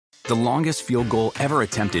The longest field goal ever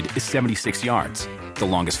attempted is 76 yards. The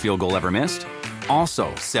longest field goal ever missed?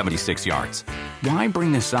 Also 76 yards. Why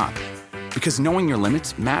bring this up? Because knowing your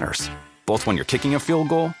limits matters, both when you're kicking a field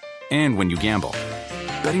goal and when you gamble.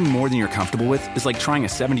 Betting more than you're comfortable with is like trying a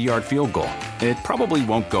 70-yard field goal. It probably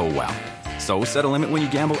won't go well. So set a limit when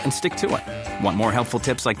you gamble and stick to it. Want more helpful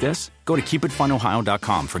tips like this? Go to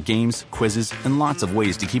keepitfunohio.com for games, quizzes, and lots of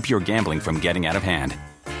ways to keep your gambling from getting out of hand.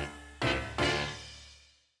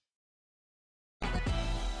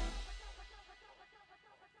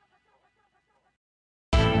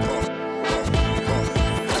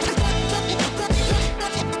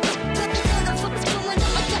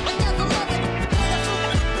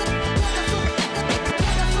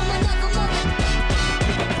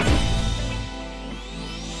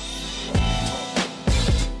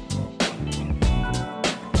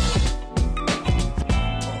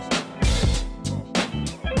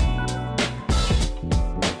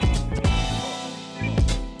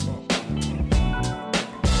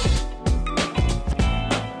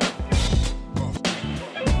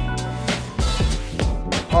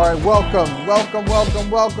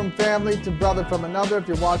 Welcome, family, to Brother from Another. If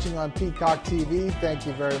you're watching on Peacock TV, thank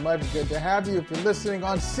you very much. Good to have you. If you're listening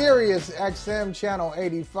on Sirius XM Channel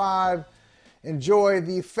 85, enjoy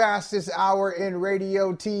the fastest hour in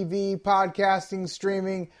radio, TV, podcasting,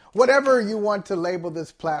 streaming, whatever you want to label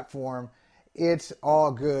this platform, it's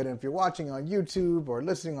all good. And if you're watching on YouTube or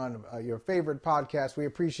listening on your favorite podcast, we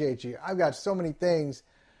appreciate you. I've got so many things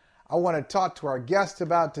I want to talk to our guest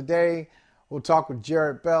about today. We'll talk with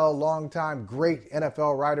Jarrett Bell, longtime great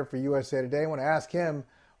NFL writer for USA Today. I want to ask him,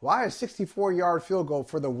 why a 64-yard field goal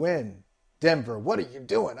for the win? Denver, what are you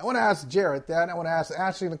doing? I want to ask Jarrett that. I want to ask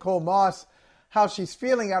Ashley Nicole Moss how she's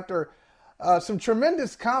feeling after some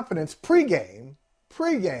tremendous confidence pregame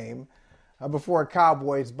before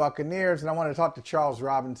Cowboys Buccaneers. And I want to talk to Charles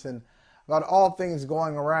Robinson about all things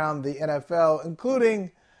going around the NFL,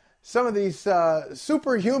 including some of these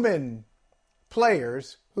superhuman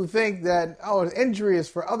players who think that, injury is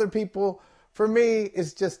for other people. For me,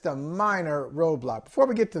 it's just a minor roadblock. Before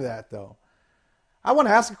we get to that, though, I want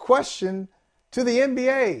to ask a question to the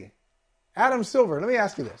NBA. Adam Silver, let me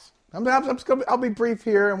ask you this. I'll be brief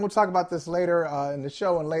here, and we'll talk about this later in the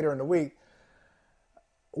show and later in the week.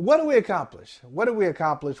 What do we accomplish? What did we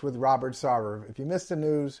accomplish with Robert Sarver? If you missed the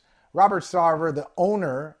news, Robert Sarver, the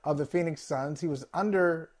owner of the Phoenix Suns, he was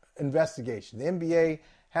under investigation. The NBA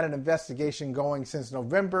had an investigation going since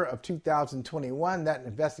November of 2021. That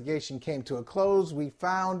investigation came to a close. We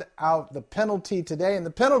found out the penalty today, and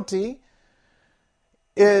the penalty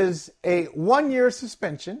is a 1-year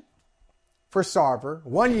suspension for Sarver.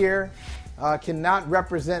 1 year, cannot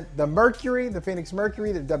represent the Mercury, the Phoenix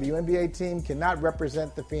Mercury, the WNBA team, cannot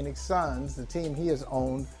represent the Phoenix Suns, the team he has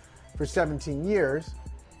owned for 17 years.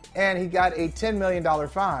 And he got a $10 million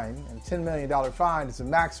fine, and a $10 million fine is the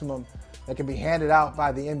maximum that can be handed out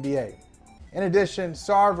by the NBA. In addition,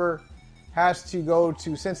 Sarver has to go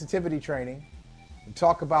to sensitivity training and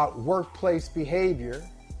talk about workplace behavior.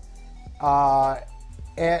 And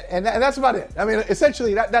that's about it. I mean,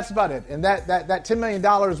 essentially, that's about it. And that $10 million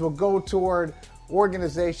will go toward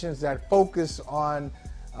organizations that focus on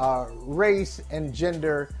race and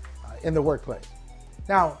gender in the workplace.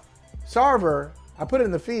 Now, Sarver, I put it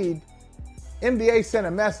in the feed, NBA sent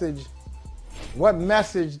a message. What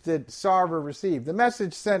message did Sarver receive? The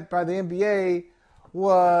message sent by the NBA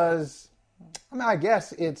was, I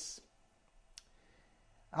guess it's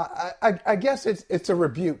a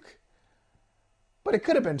rebuke. But it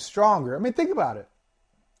could have been stronger. I mean, think about it.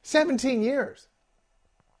 17 years.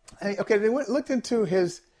 Okay, they looked into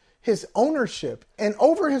his ownership, and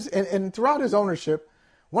and throughout his ownership,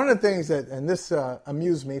 one of the things that, and this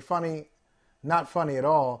amused me, funny, not funny at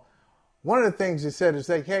all. One of the things he said is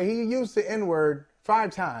like, hey, he used the N-word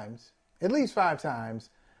 5 times, at least 5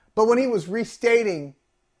 times, but when he was restating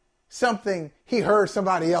something he heard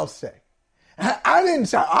somebody else say.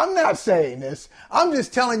 I'm not saying this. I'm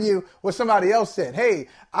just telling you what somebody else said. Hey,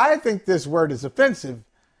 I think this word is offensive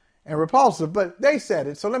and repulsive, but they said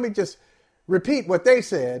it. So let me just repeat what they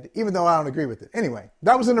said, even though I don't agree with it. Anyway,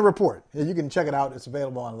 that was in the report. You can check it out. It's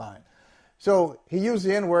available online. So he used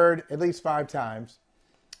the N-word at least 5 times.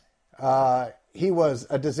 He was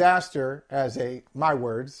a disaster my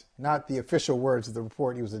words, not the official words of the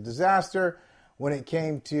report. He was a disaster when it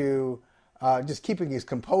came to just keeping his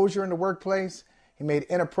composure in the workplace. He made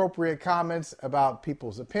inappropriate comments about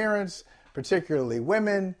people's appearance, particularly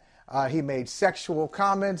women. He made sexual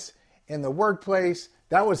comments in the workplace.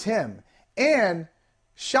 That was him. And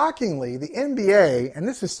shockingly, the NBA, and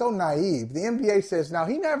this is so naive, the NBA says, now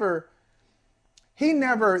he never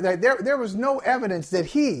there was no evidence that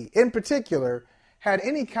he, in particular, had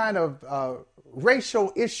any kind of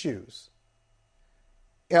racial issues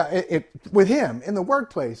with him in the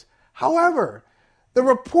workplace. However,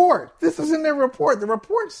 this is in their report. The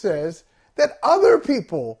report says that other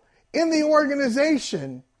people in the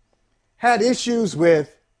organization had issues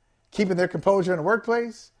with keeping their composure in the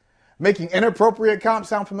workplace, making inappropriate comments,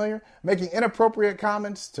 sound familiar? Making inappropriate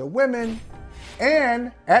comments to women,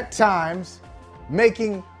 and at times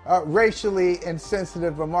making racially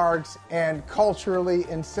insensitive remarks and culturally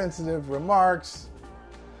insensitive remarks.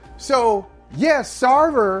 So, yes,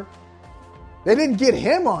 Sarver, they didn't get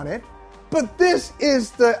him on it, but this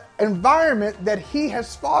is the environment that he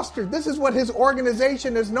has fostered. This is what his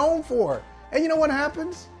organization is known for. And you know what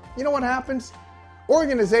happens?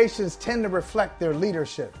 Organizations tend to reflect their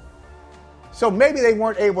leadership. So maybe they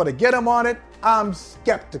weren't able to get him on it. I'm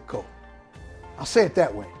skeptical. I'll say it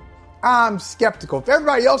that way. I'm skeptical. If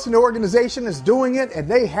everybody else in the organization is doing it and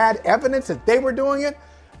they had evidence that they were doing it,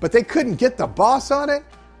 but they couldn't get the boss on it,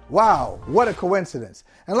 wow, what a coincidence.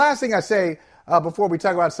 And last thing I say before we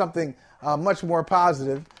talk about something much more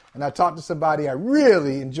positive, and I talked to somebody I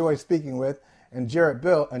really enjoy speaking with, and Jarrett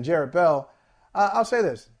Bell, I'll say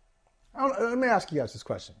this. Let me ask you guys this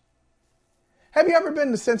question. Have you ever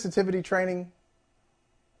been to sensitivity training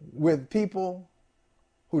with people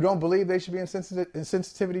who don't believe they should be in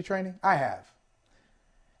sensitivity training? I have.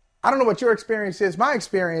 I don't know what your experience is. My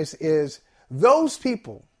experience is those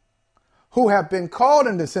people who have been called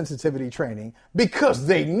into sensitivity training because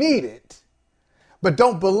they need it, but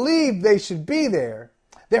don't believe they should be there,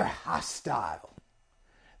 they're hostile.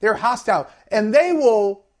 They're hostile. And they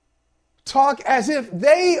will talk as if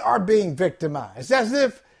they are being victimized, as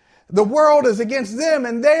if the world is against them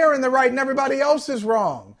and they are in the right and everybody else is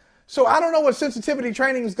wrong. So I don't know what sensitivity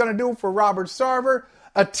training is going to do for Robert Sarver.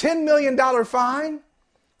 A $10 million fine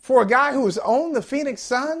for a guy who has owned the Phoenix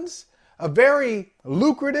Suns, a very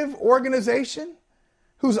lucrative organization,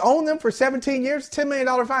 who's owned them for 17 years, $10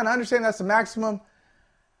 million fine. I understand that's the maximum.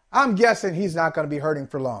 I'm guessing he's not going to be hurting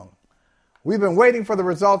for long. We've been waiting for the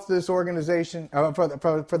results of this organization,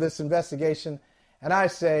 for this investigation. And I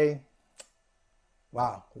say,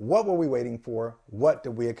 wow, what were we waiting for? What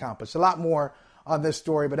did we accomplish? A lot more on this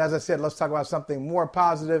story. But as I said, let's talk about something more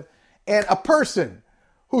positive and a person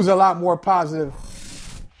who's a lot more positive.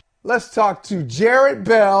 Let's talk to Jarrett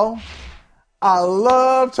Bell. I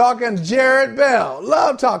love talking to Jarrett Bell.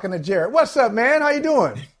 Love talking to Jarrett. What's up, man? How you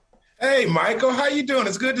doing? Hey, Michael. How you doing?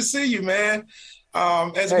 It's good to see you, man.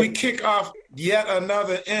 As we kick off yet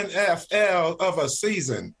another NFL of a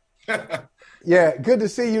season. Yeah, good to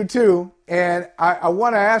see you too. And I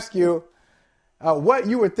want to ask you what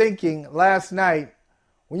you were thinking last night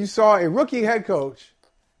when you saw a rookie head coach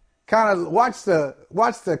kind of watch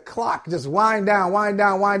the clock just wind down.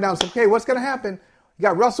 So, okay, what's going to happen? You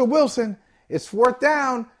got Russell Wilson. It's fourth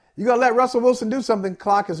down. You got to let Russell Wilson do something.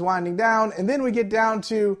 Clock is winding down. And then we get down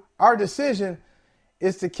to our decision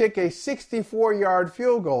is to kick a 64-yard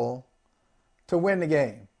field goal to win the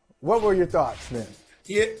game. What were your thoughts then?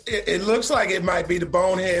 Yeah, it looks like it might be the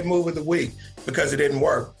bonehead move of the week because it didn't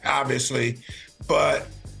work, obviously. But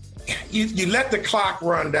you let the clock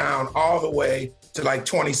run down all the way to like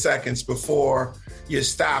 20 seconds before you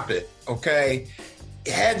stop it, okay?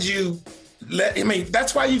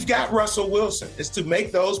 That's why you've got Russell Wilson, is to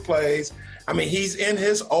make those plays. I mean, he's in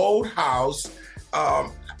his old house.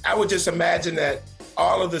 I would just imagine that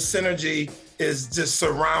all of the synergy is just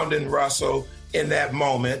surrounding Russell in that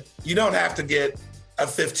moment. You don't have to get a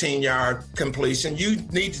 15-yard completion. You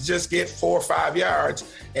need to just get 4 or 5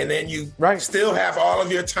 yards, and then you still have all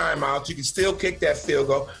of your timeouts. You can still kick that field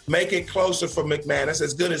goal, make it closer for McManus,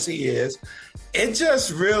 as good as he is. It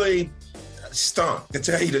just really stunk, to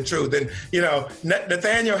tell you the truth. And,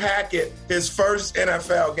 Nathaniel Hackett, his first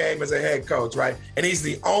NFL game as a head coach, right? And he's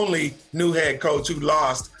the only new head coach who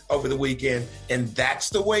lost over the weekend. And that's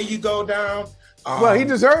the way you go down. Well, he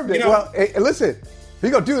deserved it. Hey, listen, if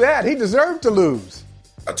he's going to do that, he deserved to lose.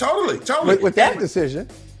 Totally. With that decision.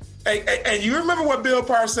 And you remember what Bill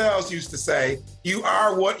Parcells used to say, you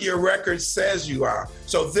are what your record says you are.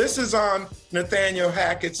 So this is on Nathaniel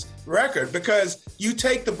Hackett's record because you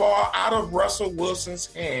take the ball out of Russell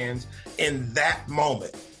Wilson's hands in that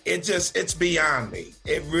moment. It's beyond me.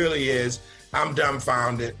 It really is. I'm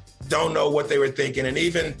dumbfounded. Don't know what they were thinking. And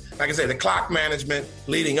even, like I said, the clock management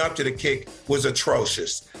leading up to the kick was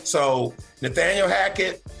atrocious. So Nathaniel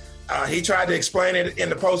Hackett, he tried to explain it in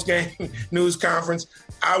the post-game news conference.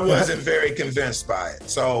 I wasn't very convinced by it.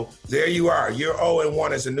 So there you are. You're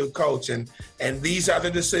 0-1 as a new coach, and these are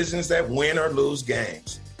the decisions that win or lose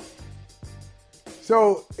games.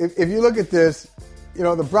 So if you look at this,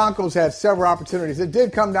 the Broncos had several opportunities. It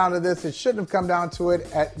did come down to this. It shouldn't have come down to it.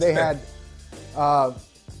 They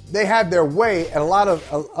had their way at a lot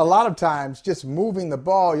of times just moving the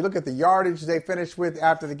ball. You look at the yardage they finished with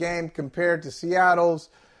after the game compared to Seattle's.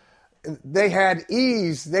 They had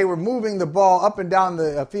ease. They were moving the ball up and down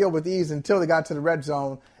the field with ease until they got to the red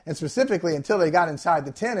zone, and specifically until they got inside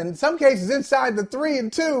the 10, and in some cases inside the 3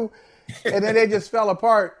 and 2, and then they just fell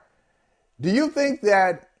apart. Do you think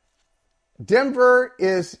that Denver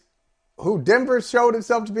is who Denver showed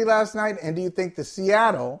itself to be last night, and do you think the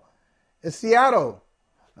Seattle who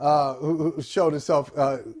showed itself,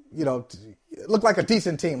 looked like a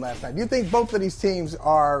decent team last night? Do you think both of these teams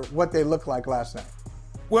are what they looked like last night?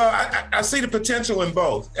 Well, I see the potential in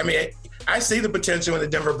both. I mean, I see the potential in the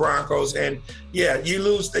Denver Broncos, and yeah, you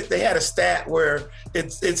lose. They had a stat where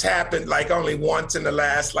it's happened like only once in the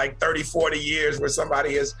last 30, 40 years where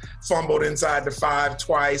somebody has fumbled inside the 5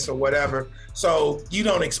 twice or whatever. So you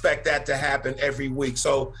don't expect that to happen every week.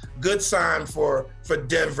 So good sign for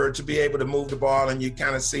Denver to be able to move the ball, and you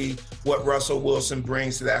kind of see what Russell Wilson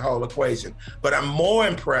brings to that whole equation. But I'm more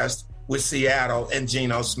impressed with Seattle and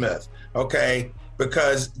Geno Smith, okay?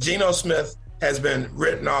 Because Geno Smith has been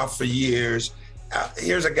written off for years.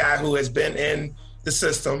 Here's a guy who has been in the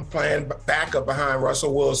system playing backup behind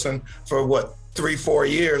Russell Wilson for 3-4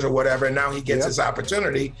 years or whatever, and now he gets his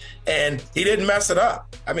opportunity, and he didn't mess it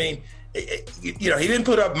up. I mean, he didn't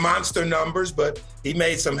put up monster numbers, but he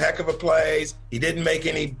made some heck of a plays. He didn't make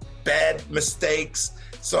any bad mistakes.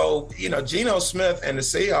 So, Geno Smith and the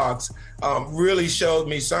Seahawks really showed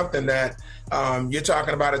me something that you're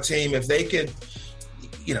talking about a team, if they could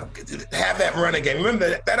have that running game.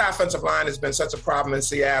 Remember that offensive line has been such a problem in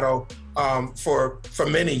Seattle for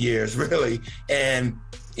many years, really. And,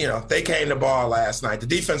 they came to ball last night. The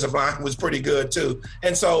defensive line was pretty good too.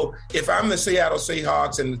 And so if I'm the Seattle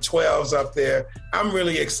Seahawks and the 12s up there, I'm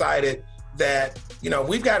really excited that,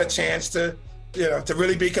 we've got a chance to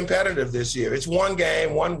really be competitive this year. It's one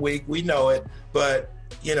game, 1 week. We know it. But,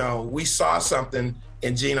 we saw something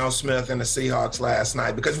in Geno Smith and the Seahawks last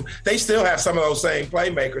night, because they still have some of those same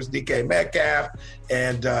playmakers, DK Metcalf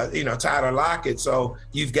and, Tyler Lockett. So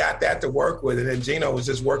you've got that to work with. And then Geno was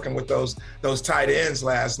just working with those tight ends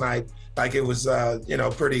last night. Like it was,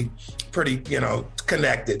 pretty,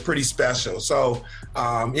 connected, pretty special. So,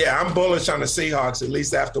 I'm bullish on the Seahawks, at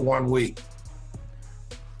least after 1 week.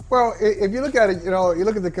 Well, if you look at it, you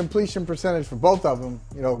look at the completion percentage for both of them,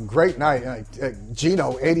 great night.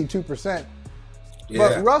 Geno, 82%. Yeah.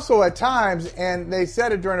 But Russell at times, and they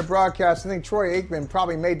said it during the broadcast, I think Troy Aikman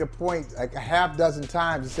probably made the point like a half dozen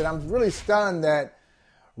times. He said, I'm really stunned that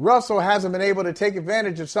Russell hasn't been able to take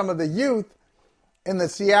advantage of some of the youth in the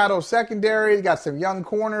Seattle secondary. He got some young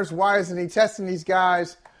corners. Why isn't he testing these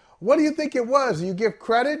guys? What do you think it was? Do you give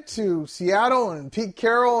credit to Seattle and Pete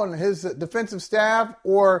Carroll and his defensive staff,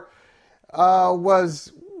 or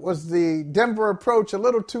was the Denver approach a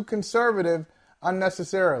little too conservative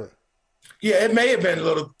unnecessarily? Yeah, it may have been a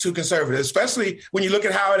little too conservative, especially when you look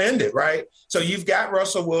at how it ended, right? So you've got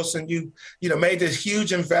Russell Wilson. You made this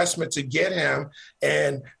huge investment to get him.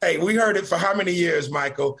 And, hey, we heard it for how many years,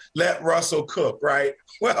 Michael? Let Russell cook, right?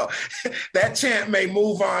 Well, that chant may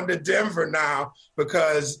move on to Denver now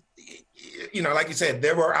because, like you said,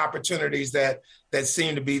 there were opportunities that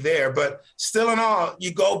seemed to be there. But still in all,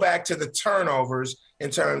 you go back to the turnovers in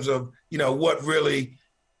terms of, what really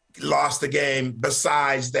lost the game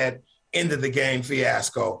besides that end of the game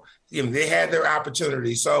fiasco. They had their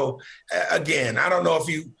opportunity. So again, I don't know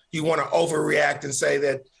if you want to overreact and say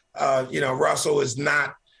that, Russell is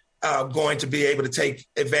not going to be able to take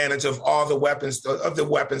advantage of all the weapons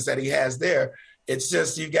that he has there. It's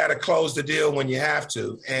just, you got to close the deal when you have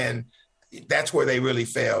to. And that's where they really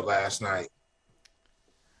failed last night.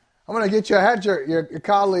 I'm going to get you. I had your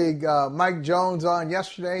colleague, Mike Jones, on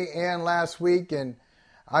yesterday and last week, and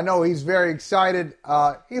I know he's very excited.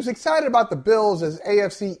 He was excited about the Bills as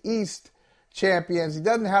AFC East champions. He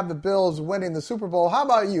doesn't have the Bills winning the Super Bowl. How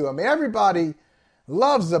about you? I mean, everybody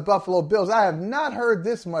loves the Buffalo Bills. I have not heard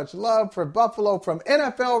this much love for Buffalo from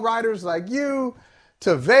NFL writers like you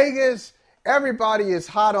to Vegas. Everybody is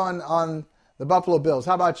hot on the Buffalo Bills.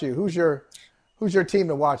 How about you? Who's your team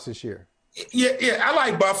to watch this year? Yeah, I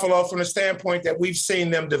like Buffalo from the standpoint that we've seen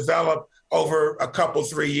them develop over a couple,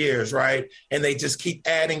 3 years, right? And they just keep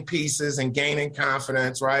adding pieces and gaining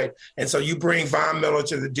confidence, right? And so you bring Von Miller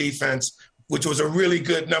to the defense, which was a really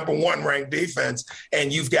good number 1 ranked defense,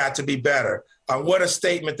 and you've got to be better. What a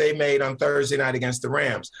statement they made on Thursday night against the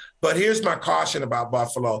Rams. But here's my caution about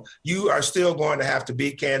Buffalo. You are still going to have to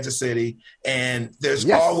beat Kansas City, and there's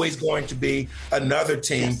always going to be another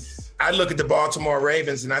team. I look at the Baltimore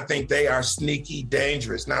Ravens and I think they are sneaky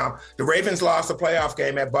dangerous. Now, the Ravens lost a playoff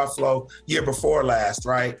game at Buffalo year before last,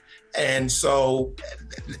 right? And so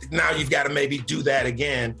now you've got to maybe do that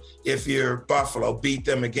again if you're Buffalo, beat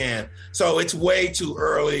them again. So it's way too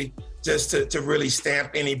early just to really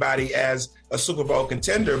stamp anybody as a Super Bowl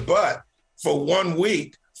contender. But for 1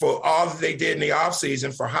 week, for all that they did in the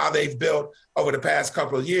offseason, for how they've built over the past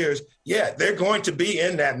couple of years, yeah, they're going to be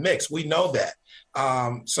in that mix. We know that.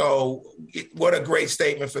 So what a great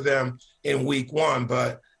statement for them in week 1.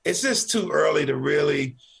 But it's just too early to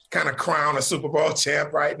really kind of crown a Super Bowl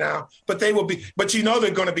champ right now. But they will be. But you know they're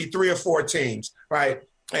going to be 3 or 4 teams, right?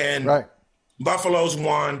 And right. Buffalo's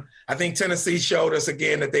one. I think Tennessee showed us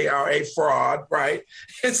again that they are a fraud, right?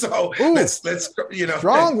 And so let's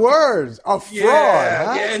strong words, a fraud. Yeah,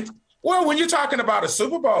 huh? And well, when you're talking about a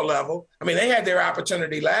Super Bowl level, I mean, they had their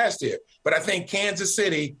opportunity last year, but I think Kansas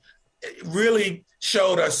City really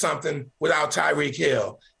showed us something without Tyreek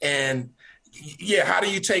Hill. And yeah, how do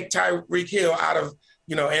you take Tyreek Hill out of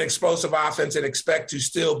an explosive offense and expect to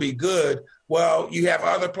still be good? Well, you have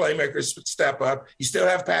other playmakers step up. You still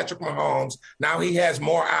have Patrick Mahomes. Now he has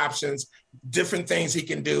more options, different things he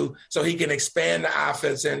can do, so he can expand the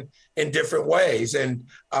offense in different ways. And,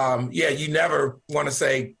 you never want to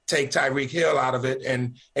say take Tyreek Hill out of it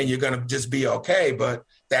and you're going to just be okay. But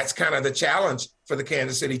that's kind of the challenge for the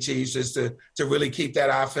Kansas City Chiefs, is to really keep that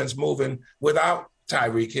offense moving without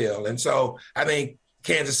Tyreek Hill. And so I think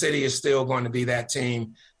Kansas City is still going to be that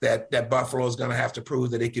team that Buffalo is going to have to prove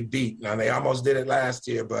that it could beat. Now, they almost did it last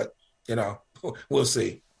year, but, we'll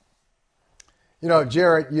see.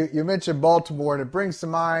 Jared, you mentioned Baltimore, and it brings to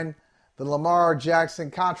mind the Lamar Jackson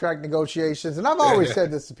contract negotiations. And I've always said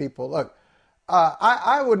this to people. Look,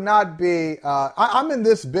 I would not be I'm in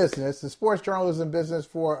this business, the sports journalism business,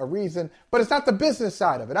 for a reason, but it's not the business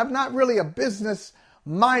side of it. I'm not really a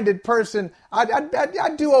business-minded person.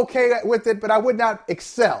 I do okay with it, but I would not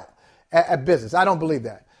excel at business. I don't believe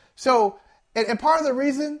that. So, and part of the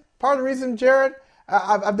reason, Jared,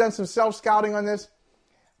 I've done some self-scouting on this.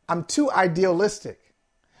 I'm too idealistic.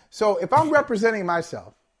 So if I'm representing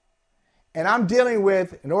myself and I'm dealing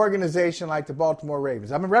with an organization like the Baltimore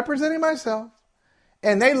Ravens, I'm representing myself,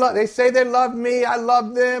 and they say they love me, I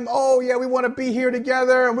love them. Oh yeah, we want to be here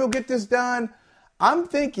together and we'll get this done. I'm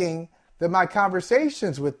thinking that my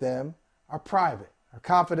conversations with them are private or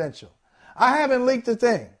confidential. I haven't leaked a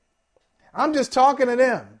thing. I'm just talking to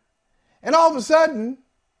them. And all of a sudden,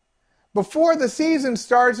 before the season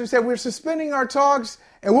starts, we said we're suspending our talks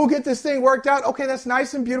and we'll get this thing worked out. Okay, that's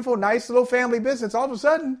nice and beautiful, nice little family business. All of a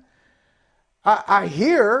sudden, I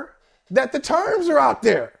hear that the terms are out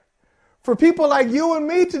there for people like you and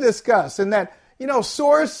me to discuss, and that,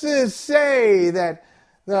 sources say that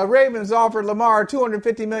the Ravens offered Lamar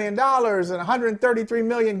 $250 million and $133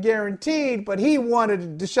 million guaranteed, but he wanted a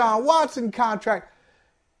Deshaun Watson contract.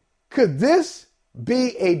 Could this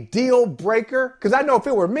be a deal breaker? Because I know if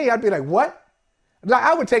it were me, I'd be like, what?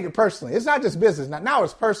 I would take it personally. It's not just business. Now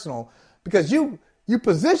it's personal, because you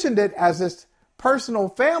positioned it as this personal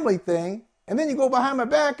family thing, and then you go behind my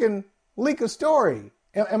back and leak a story.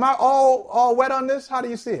 Am I all wet on this? How do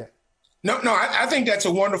you see it? No, I think that's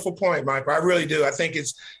a wonderful point, Michael. I really do. I think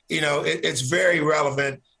it's, it's very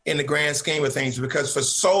relevant in the grand scheme of things, because for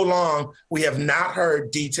so long we have not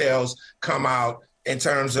heard details come out in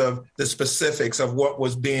terms of the specifics of what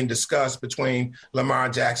was being discussed between Lamar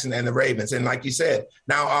Jackson and the Ravens. And like you said,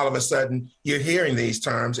 now all of a sudden you're hearing these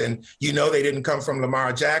terms, and they didn't come from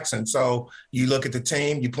Lamar Jackson. So you look at the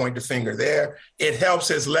team, you point the finger there. It helps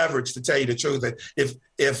his leverage, to tell you the truth. That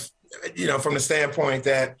if from the standpoint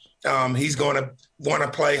that he's going to want to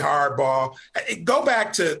play hardball. Go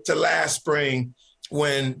back to last spring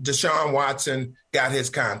when Deshaun Watson got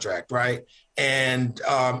his contract, right? And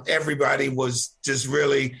everybody was just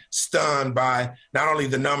really stunned by not only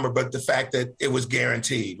the number, but the fact that it was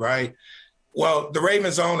guaranteed, right? Well, the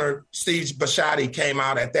Ravens owner, Steve Bisciotti, came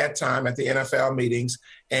out at that time at the NFL meetings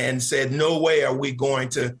and said, no way are we going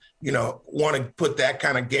to, want to put that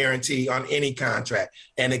kind of guarantee on any contract.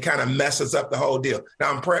 And it kind of messes up the whole deal.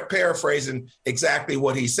 Now, I'm paraphrasing exactly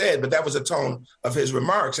what he said, but that was the tone of his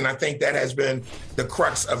remarks. And I think that has been the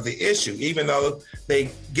crux of the issue. Even though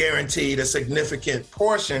they guaranteed a significant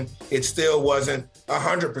portion, it still wasn't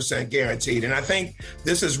 100% guaranteed. And I think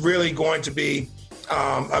this is really going to be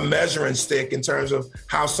a measuring stick in terms of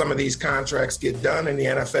how some of these contracts get done in the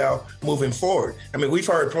NFL moving forward. I mean, we've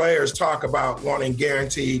heard players talk about wanting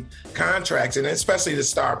guaranteed contracts, and especially the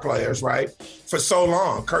star players, right? For so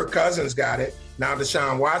long. Kirk Cousins got it. Now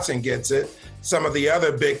Deshaun Watson gets it. Some of the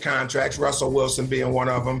other big contracts, Russell Wilson being one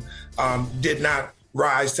of them, did not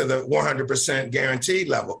rise to the 100% guaranteed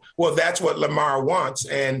level. Well, that's what Lamar wants.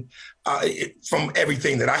 And from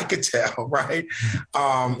everything that I could tell, right?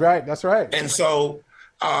 Right, that's right. And so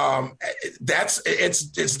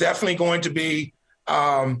it's definitely going to be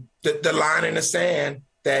the line in the sand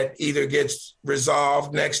that either gets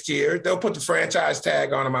resolved next year. They'll put the franchise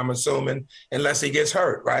tag on him, I'm assuming, unless he gets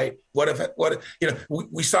hurt, right?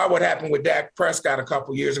 We saw what happened with Dak Prescott a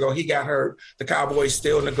couple years ago. He got hurt. The Cowboys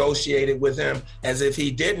still negotiated with him as if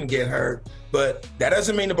he didn't get hurt. But that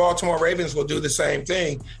doesn't mean the Baltimore Ravens will do the same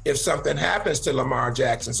thing if something happens to Lamar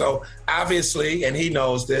Jackson. So obviously, and he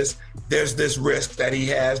knows this, there's this risk that he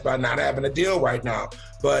has by not having a deal right now.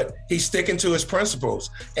 But he's sticking to his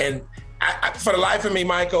principles. And I, for the life of me,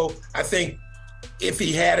 Michael, I think if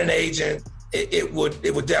he had an agent, it would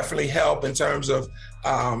definitely help in terms of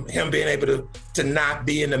him being able to not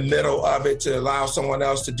be in the middle of it, to allow someone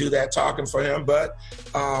else to do that talking for him. But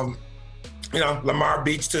Lamar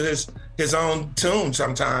beats to his own tune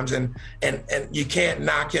sometimes, and you can't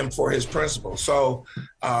knock him for his principles. So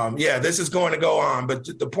this is going to go on. But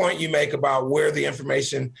the point you make about where the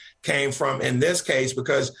information came from in this case,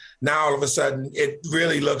 because now all of a sudden it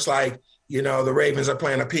really looks like the Ravens are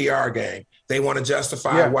playing a PR game. They want to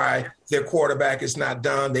justify why their quarterback is not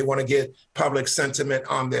done. They want to get public sentiment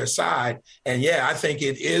on their side. And I think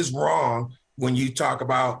it is wrong when you talk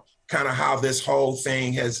about kind of how this whole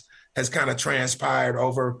thing has kind of transpired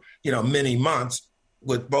over, many months,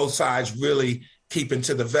 with both sides really keeping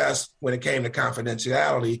to the vest when it came to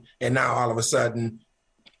confidentiality. And now all of a sudden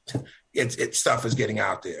stuff is getting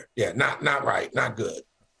out there. Yeah, not right, not good.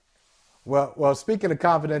 Well, speaking of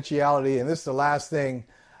confidentiality, and this is the last thing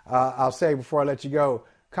I'll say before I let you go,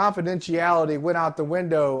 confidentiality went out the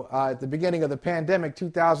window at the beginning of the pandemic,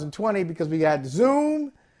 2020, because we had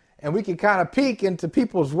Zoom and we could kind of peek into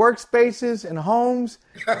people's workspaces and homes.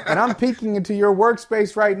 And I'm peeking into your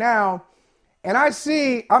workspace right now. And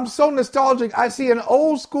I'm so nostalgic. I see an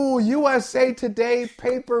old school USA Today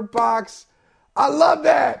paper box. I love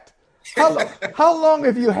that. How long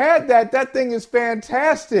have you had that? That thing is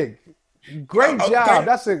fantastic. Great job.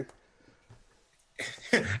 That's a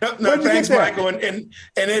no, thanks, Michael. And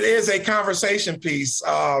it is a conversation piece.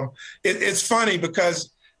 It's funny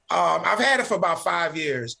because I've had it for about 5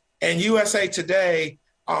 years, and USA Today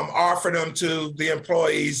offered them to the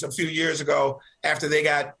employees a few years ago after they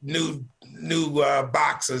got new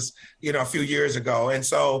boxes, a few years ago. And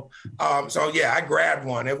so I grabbed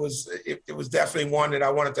one. It was definitely one that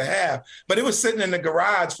I wanted to have, but it was sitting in the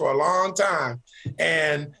garage for a long time.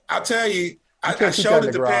 And I'll tell you, I showed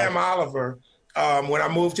it to Pam Oliver when I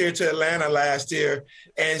moved here to Atlanta last year,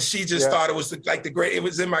 and she just thought it was like it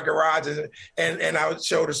was in my garage, and I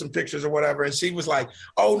showed her some pictures or whatever, and she was like,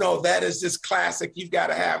 "Oh no, that is just classic. You've got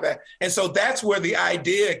to have that." And so that's where the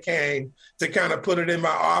idea came to kind of put it in my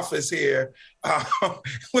office here.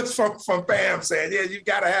 Was from Pam saying, "Yeah, you've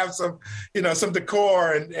got to have some, some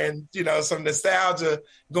decor and some nostalgia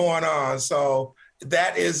going on." So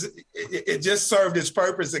it just served its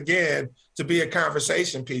purpose again to be a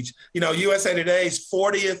conversation piece. USA Today's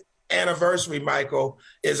 40th anniversary, Michael,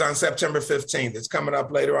 is on September 15th. It's coming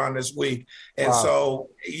up later on this week. And so,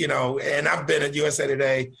 and I've been at USA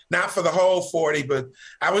Today, not for the whole 40, but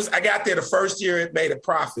I got there the first year it made a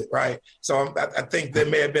profit, right? So I think there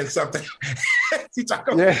may have been something,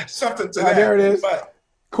 something to that. There it is. But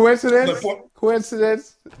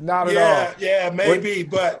coincidence? Not at all. Yeah, maybe.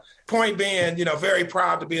 But point being, very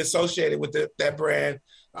proud to be associated with that brand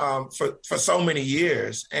for so many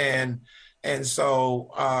years. And so,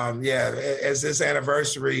 as this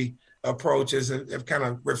anniversary approaches, I've kind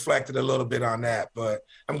of reflected a little bit on that. But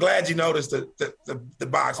I'm glad you noticed the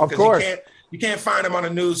box, because of course you can't find them on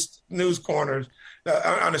the news corners,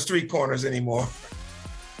 on the street corners anymore.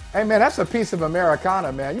 Hey, man, that's a piece of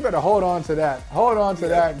Americana, man. You better hold on to that. Hold on to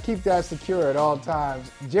that and keep that secure at all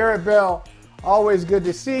times. Jarrett Bell, always good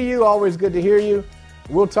to see you. Always good to hear you.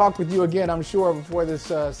 We'll talk with you again, I'm sure, before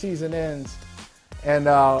this season ends. And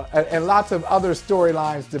lots of other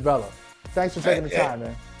storylines develop. Thanks for taking the time,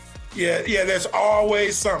 man. Yeah, there's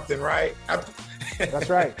always something, right? That's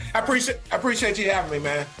right. I appreciate you having me,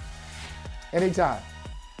 man. Anytime.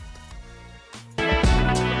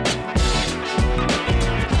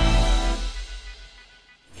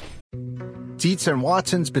 Dietz &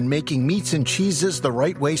 Watson's been making meats and cheeses the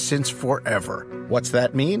right way since forever. What's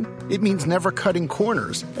that mean? It means never cutting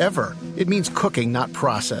corners, ever. It means cooking, not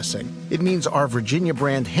processing. It means our Virginia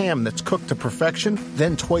brand ham that's cooked to perfection,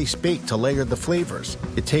 then twice baked to layer the flavors.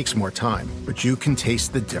 It takes more time, but you can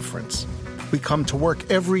taste the difference. We come to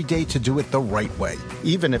work every day to do it the right way,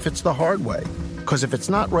 even if it's the hard way. Because if it's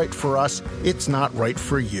not right for us, it's not right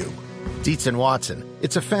for you. Dietz and Watson,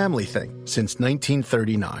 it's a family thing since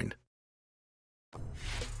 1939.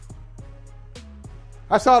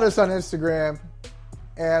 I saw this on Instagram,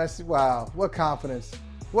 and I said, wow, what confidence.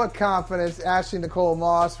 What confidence. Ashley Nicole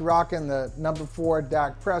Moss rocking the number 4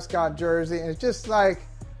 Dak Prescott jersey. And it's just like,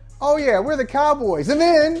 oh yeah, we're the Cowboys. And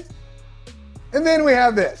then we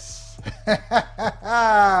have this.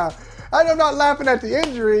 I'm not laughing at the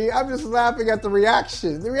injury. I'm just laughing at the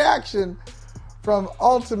reaction. The reaction from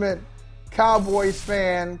ultimate Cowboys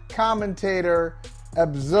fan, commentator,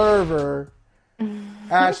 observer,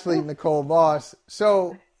 Ashley Nicole Moss.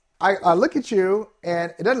 So I look at you,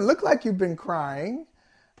 and it doesn't look like you've been crying.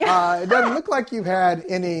 It doesn't look like you've had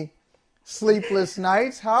any sleepless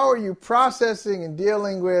nights. How are you processing and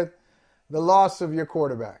dealing with the loss of your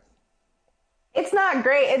quarterback? It's not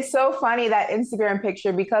great. It's so funny, that Instagram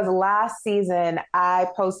picture, because last season I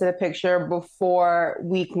posted a picture before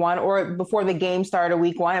week 1, or before the game started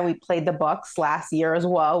week 1, and we played the Bucs last year as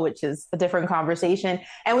well, which is a different conversation.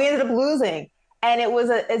 And we ended up losing. And it was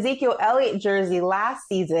an Ezekiel Elliott jersey last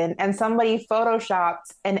season, and somebody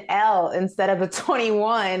photoshopped an L instead of a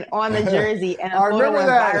 21 on the jersey, and a photo went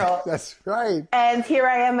viral. That's right. And here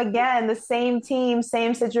I am again, the same team,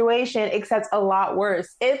 same situation, except a lot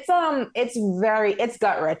worse. It's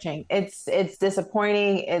gut wrenching. It's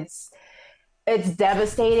disappointing. It's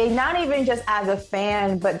devastating, not even just as a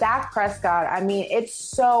fan, but Dak Prescott. I mean, it's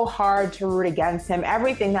so hard to root against him.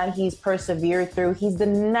 Everything that he's persevered through, he's the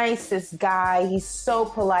nicest guy. He's so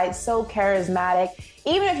polite, so charismatic.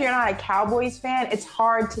 Even if you're not a Cowboys fan, it's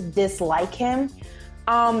hard to dislike him.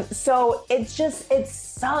 So it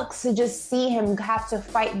sucks to just see him have to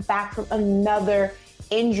fight back from another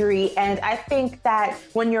injury. And I think that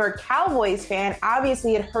when you're a Cowboys fan,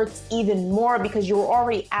 obviously it hurts even more, because you were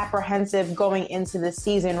already apprehensive going into this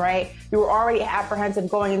season, right? You were already apprehensive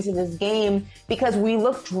going into this game because we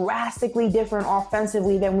looked drastically different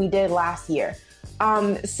offensively than we did last year.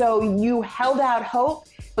 So you held out hope,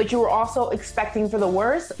 but you were also expecting for the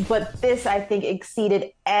worst. But this, I think,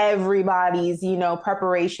 exceeded everybody's,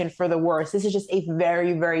 preparation for the worst. This is just a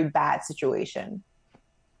very, very bad situation.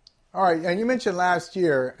 All right, and you mentioned last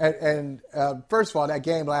year, and first of all, that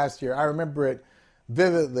game last year, I remember it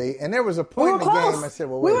vividly, and there was a point in the game I said,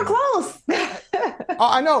 well, wait. We were close. Oh,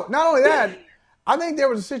 I know. Not only that, I think there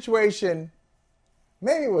was a situation,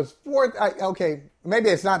 maybe it was maybe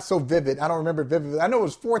it's not so vivid. I don't remember it vividly. I know it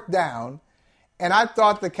was 4th down, and I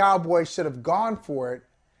thought the Cowboys should have gone for it.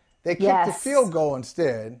 They kicked the field goal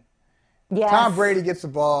instead. Yes. Tom Brady gets the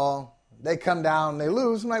ball. They come down, they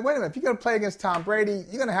lose. I'm like, wait a minute, if you're going to play against Tom Brady,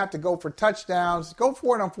 you're going to have to go for touchdowns. Go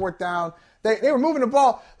for it on 4th down. They were moving the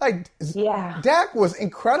ball. Dak was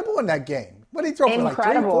incredible in that game. What did he throw for, like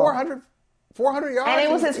 400 yards? And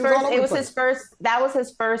it was that was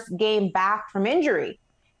his first game back from injury.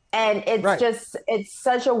 And it's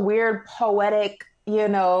such a weird, poetic,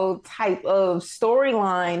 type of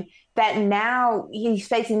storyline that now he's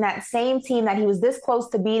facing that same team that he was this close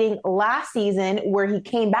to beating last season, where he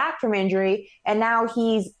came back from injury, and now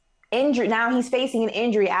he's injured. Now he's facing an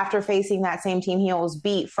injury after facing that same team he almost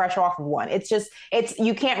beat fresh off of one.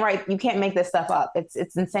 You can't make this stuff up.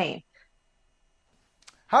 It's insane.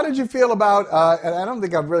 How did you feel about, and I don't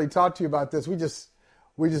think I've really talked to you about this. We just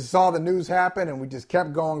saw the news happen, and we just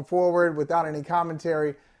kept going forward without any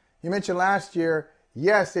commentary. You mentioned last year,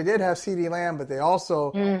 yes, they did have CeeDee Lamb, but they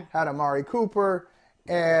also had Amari Cooper.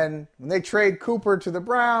 And when they trade Cooper to the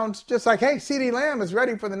Browns, just like, hey, CeeDee Lamb is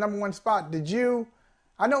ready for the number 1 spot.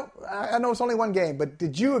 I know it's only one game, but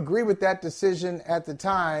did you agree with that decision at the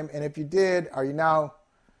time? And if you did, are you now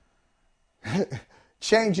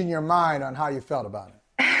changing your mind on how you felt about it?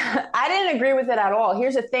 I didn't agree with it at all.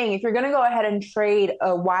 Here's the thing. If you're going to go ahead and trade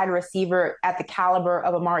a wide receiver at the caliber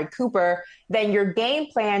of Amari Cooper, then your game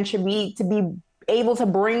plan should be to be able to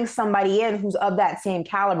bring somebody in who's of that same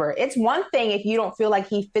caliber. It's one thing if you don't feel like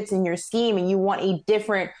he fits in your scheme and you want a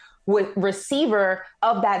different receiver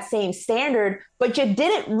of that same standard, but you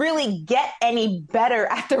didn't really get any better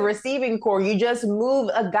at the receiving core. You just move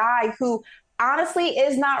a guy who honestly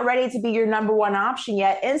is not ready to be your number 1 option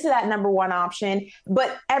yet into that number 1 option,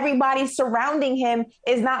 but everybody surrounding him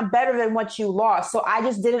is not better than what you lost. So I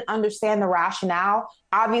just didn't understand the rationale.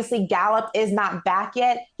 Obviously, Gallup is not back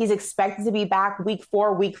yet. He's expected to be back week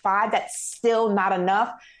 4, week 5. That's still not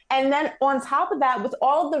enough. And then on top of that, with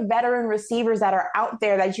all of the veteran receivers that are out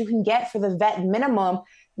there that you can get for the vet minimum,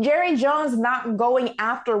 Jerry Jones not going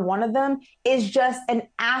after one of them is just an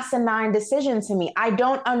asinine decision to me. I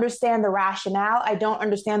don't understand the rationale. I don't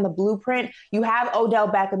understand the blueprint. You have Odell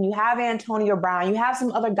Beckham, you have Antonio Brown, you have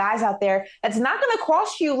some other guys out there. That's not going to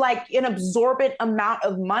cost you like an absorbent amount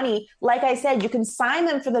of money. Like I said, you can sign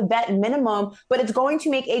them for the vet minimum, but it's going to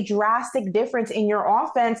make a drastic difference in your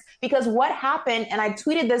offense, because what happened, and I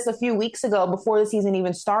tweeted this a few weeks ago before the season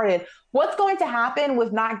even started, what's going to happen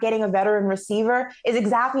with not getting a veteran receiver is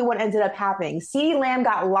exactly what ended up happening. CeeDee Lamb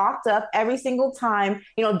got locked up every single time,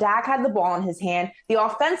 Dak had the ball in his hand. The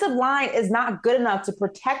offensive line is not good enough to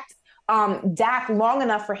protect Dak long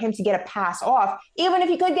enough for him to get a pass off. Even if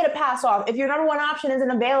he could get a pass off, if your number one option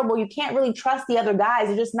isn't available, you can't really trust the other guys.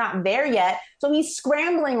 They're just not there yet. So he's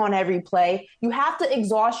scrambling on every play. You have to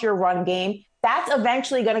exhaust your run game. That's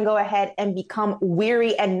eventually going to go ahead and become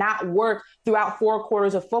weary and not work throughout 4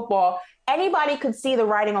 quarters of football. Anybody could see the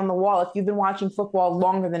writing on the wall if you've been watching football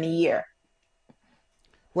longer than a year.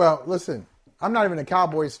 Well, listen, I'm not even a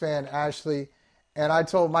Cowboys fan, Ashley. And I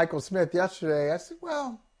told Michael Smith yesterday, I said,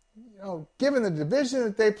 well, given the division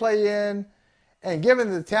that they play in and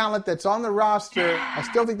given the talent that's on the roster, I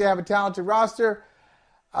still think they have a talented roster.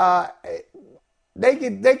 They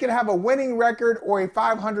could have a winning record or a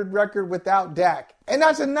 500 record without Dak. And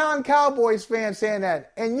that's a non-Cowboys fan saying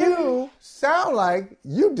that. And you sound like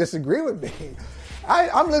you disagree with me.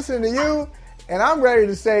 I'm listening to you, and I'm ready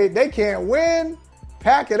to say they can't win,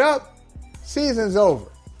 pack it up, season's over.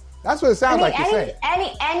 That's what it sounds like you're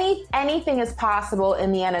saying. Anything is possible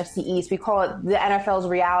in the NFC East. We call it the NFL's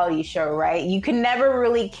reality show, right? You can never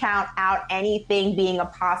really count out anything being a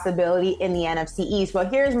possibility in the NFC East.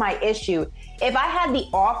 But here's my issue. If I had the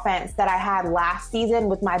offense that I had last season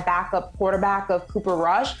with my backup quarterback of Cooper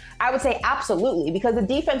Rush, I would say absolutely, because the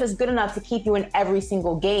defense is good enough to keep you in every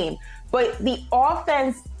single game. But the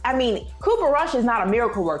offense, Cooper Rush is not a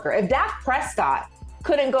miracle worker. If Dak Prescott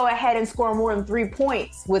couldn't go ahead and score more than 3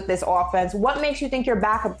 points with this offense, what makes you think your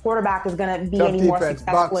backup quarterback is going to be any more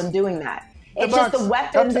successful in doing that? It's just the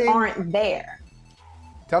weapons aren't there.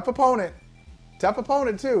 Tough opponent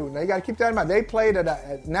too. Now you got to keep that in mind. They played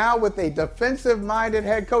now with a defensive-minded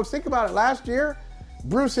head coach. Think about it. Last year,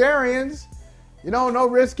 Bruce Arians, no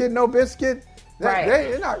risk it, no biscuit.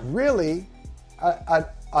 They're not really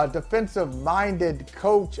a defensive-minded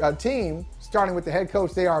coach team. Starting with the head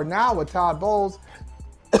coach they are now with Todd Bowles.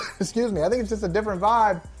 Excuse me. I think it's just a different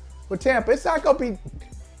vibe with Tampa. It's not going to be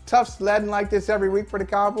tough sledding like this every week for the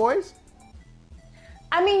Cowboys.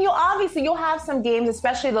 You'll have some games,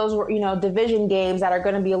 especially those, division games that are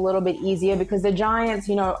going to be a little bit easier because the Giants,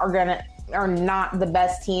 are not the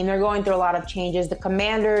best team. They're going through a lot of changes. The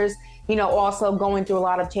Commanders, also going through a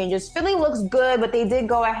lot of changes. Philly looks good, but they did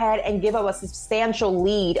go ahead and give up a substantial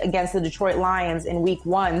lead against the Detroit Lions in week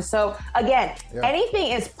 1. So again,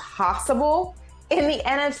 anything is possible in the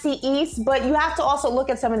NFC East, but you have to also look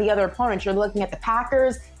at some of the other opponents. You're looking at the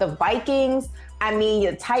Packers, the Vikings,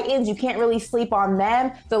 the Titans, you can't really sleep on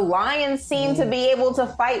them. The Lions seem to be able to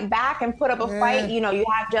fight back and put up a fight. You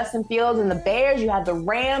have Justin Fields and the Bears, you have the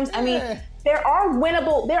Rams. There are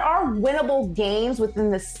winnable games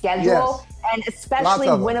within the schedule, and especially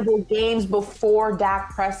winnable games before Dak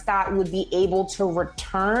Prescott would be able to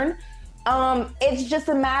return. It's just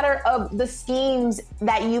a matter of the schemes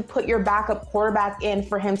that you put your backup quarterback in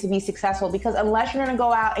for him to be successful, because unless you're going to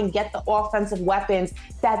go out and get the offensive weapons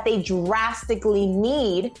that they drastically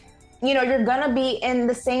need, you're going to be in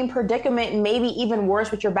the same predicament, maybe even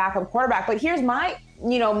worse with your backup quarterback. But here's my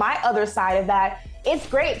other side of that. It's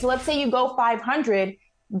great. So let's say you go 500.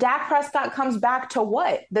 Dak Prescott comes back to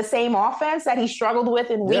what? The same offense that he struggled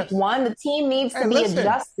with in week 1? The team needs to be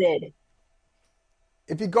adjusted.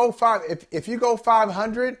 If you go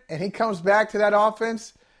 500 and he comes back to that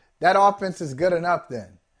offense is good enough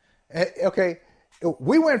then. Okay,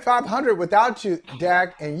 we went 500 without you,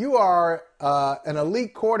 Dak, and you are an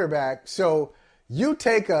elite quarterback. So you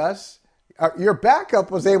take us, your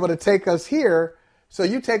backup was able to take us here, so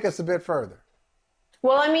you take us a bit further.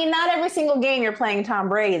 Well, not every single game you're playing Tom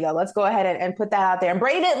Brady, though. Let's go ahead and put that out there. And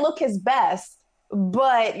Brady didn't look his best,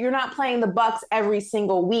 but you're not playing the Bucs every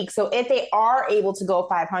single week. So if they are able to go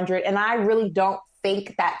 500, and I really don't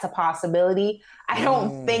think that's a possibility. I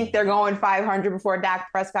don't think they're going 500 before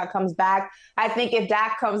Dak Prescott comes back. I think if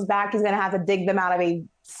Dak comes back, he's going to have to dig them out of a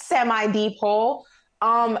semi-deep hole.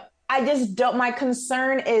 I just don't. My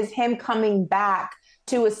concern is him coming back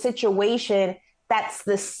to a situation that's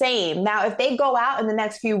the same. Now, if they go out in the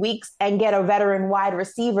next few weeks and get a veteran wide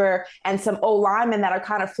receiver and some O-linemen that are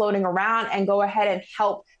kind of floating around and go ahead and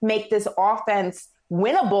help make this offense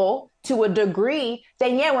winnable to a degree,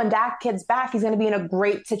 then yeah, when Dak gets back, he's going to be in a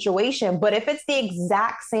great situation. But if it's the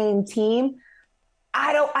exact same team,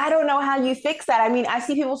 I don't know how you fix that. I mean, I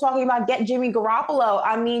see people talking about get Jimmy Garoppolo.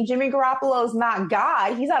 I mean, Jimmy Garoppolo's not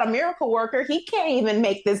God. He's not a miracle worker. He can't even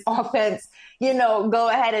make this offense, go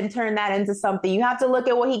ahead and turn that into something. You have to look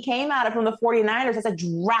at what he came out of from the 49ers. It's a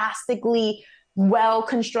drastically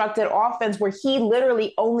well-constructed offense where he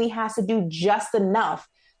literally only has to do just enough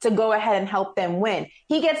to go ahead and help them win.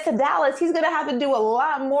 He gets to Dallas, he's going to have to do a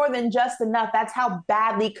lot more than just enough. That's how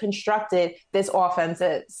badly constructed this offense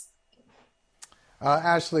is.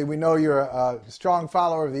 Ashley, we know you're a strong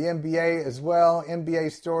follower of the NBA as well.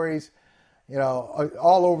 NBA stories,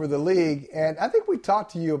 all over the league. And I think we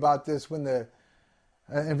talked to you about this when the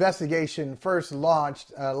investigation first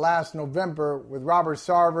launched last November with Robert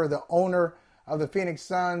Sarver, the owner of the Phoenix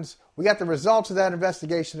Suns. We got the results of that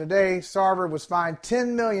investigation today. Sarver was fined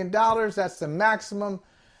 $10 million. That's the maximum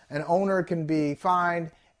an owner can be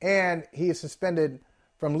fined. And he is suspended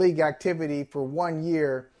from league activity for 1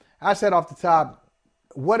 year. I said off the top,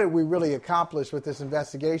 what did we really accomplish with this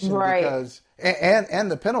investigation? Right. Because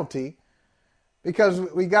and the penalty, because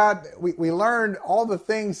we learned all the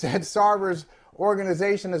things that Sarver's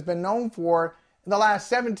organization has been known for in the last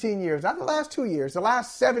 17 years, not the last 2 years, the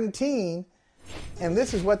last 17. And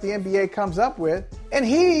this is what the NBA comes up with. And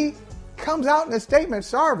he comes out in a statement,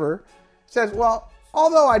 Sarver says, well,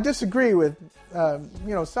 although I disagree with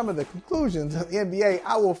some of the conclusions of the NBA,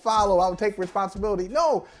 I will take responsibility.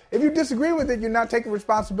 No, if you disagree with it, you're not taking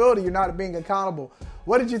responsibility. You're not being accountable.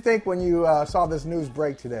 What did you think when you saw this news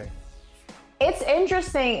break today? It's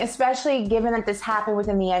interesting, especially given that this happened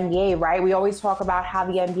within the NBA, right? We always talk about how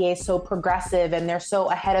the NBA is so progressive and they're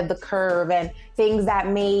so ahead of the curve, and things that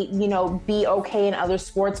may, be okay in other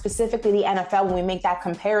sports, specifically the NFL, when we make that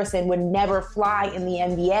comparison, would never fly in the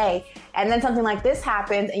NBA. And then something like this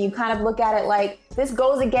happens and you kind of look at it like this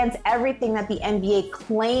goes against everything that the NBA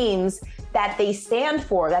claims that they stand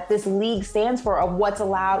for, that this league stands for, of what's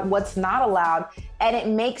allowed, what's not allowed. And it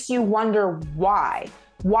makes you wonder why.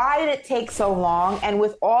 Why did it take so long? And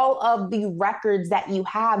with all of the records that you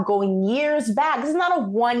have going years back, this is not a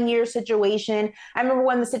 1 year situation. I remember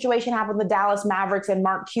when the situation happened with the Dallas Mavericks and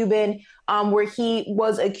Mark Cuban, where he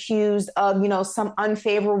was accused of, some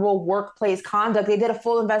unfavorable workplace conduct. They did a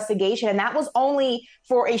full investigation, and that was only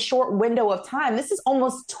for a short window of time. This is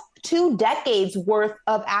almost 2 decades worth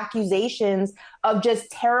of accusations of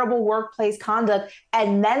just terrible workplace conduct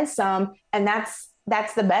and then some. And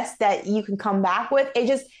that's the best that you can come back with.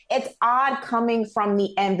 It's odd coming from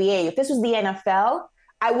the NBA. If this was the NFL,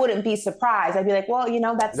 I wouldn't be surprised. I'd be like, well,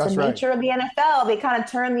 that's the nature of the NFL. They kind of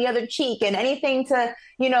turn the other cheek, and anything to,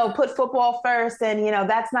 put football first. And,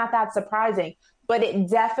 that's not that surprising. But it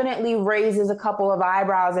definitely raises a couple of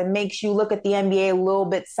eyebrows and makes you look at the NBA a little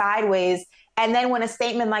bit sideways. And then when a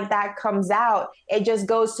statement like that comes out, it just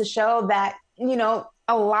goes to show that,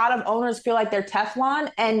 a lot of owners feel like they're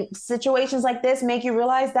Teflon, and situations like this make you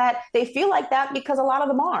realize that they feel like that because a lot of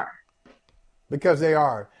them are. Because they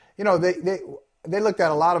are. They looked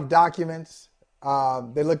at a lot of documents.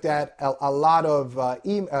 They looked at a lot of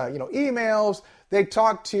emails. They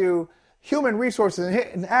talked to human resources.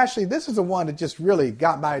 And Ashley, this is the one that just really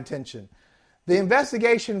got my attention. The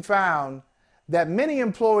investigation found that many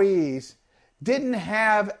employees didn't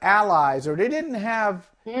have allies, or they didn't have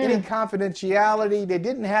any confidentiality. They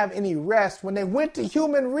didn't have any rest when they went to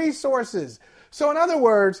human resources. So in other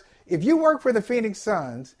words, if you work for the Phoenix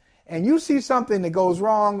Suns and you see something that goes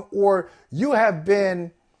wrong, or you have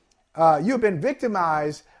been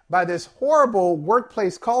victimized by this horrible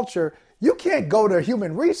workplace culture, you can't go to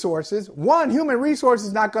human resources. One, human resources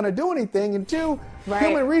is not going to do anything. And two,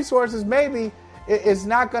 human resources maybe is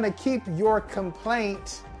not going to keep your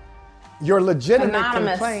complaint, your legitimate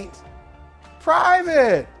complaint,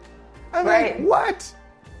 private. I'm like, what?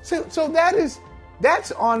 So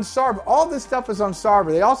that's on Sarver. All this stuff is on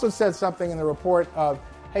Sarver. They also said something in the report of,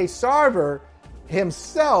 hey, Sarver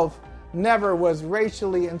himself never was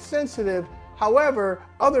racially insensitive. However,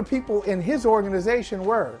 other people in his organization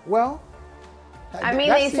were. Well, I mean,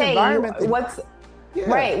 they say, what's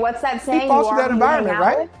that saying? He fostered that environment,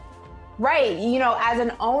 right? Right. As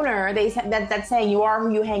an owner, that's saying you are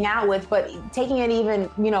who you hang out with, but taking it even,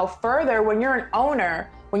 further, when you're an owner,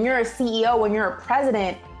 when you're a CEO, when you're a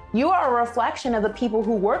president, you are a reflection of the people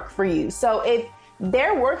who work for you. So if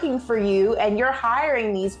they're working for you and you're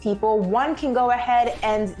hiring these people, one can go ahead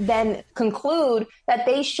and then conclude that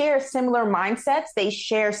they share similar mindsets, they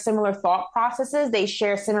share similar thought processes, they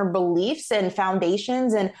share similar beliefs and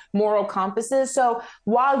foundations and moral compasses. So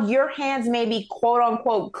while your hands may be quote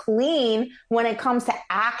unquote clean when it comes to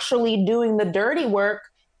actually doing the dirty work,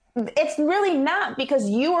 it's really not, because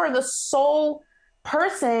you are the sole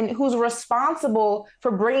person who's responsible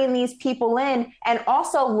for bringing these people in and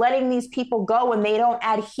also letting these people go when they don't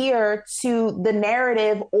adhere to the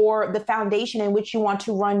narrative or the foundation in which you want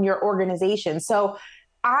to run your organization. So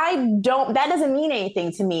that doesn't mean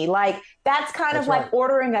anything to me. Like, that's kind of like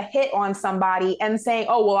ordering a hit on somebody and saying,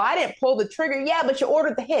 oh, well, I didn't pull the trigger. Yeah, but you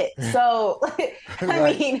ordered the hit. So,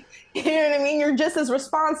 I mean, you know what I mean? You're just as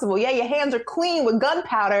responsible. Yeah, your hands are clean with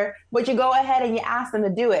gunpowder, but you go ahead and you ask them to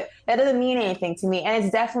do it. That doesn't mean anything to me. And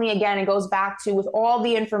it's definitely, again, it goes back to, with all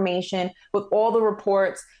the information, with all the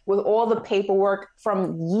reports, with all the paperwork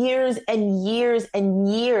from years and years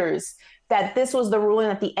and years, that this was the ruling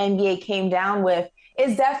that the NBA came down with.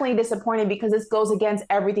 Is definitely disappointing, because this goes against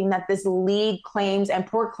everything that this league claims and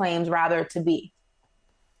proclaims rather to be.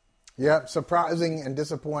 Yep, surprising and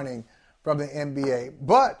disappointing from the NBA.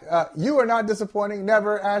 But you are not disappointing,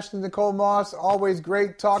 never. Ashley Nicole Moss, always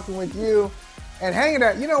great talking with you and hanging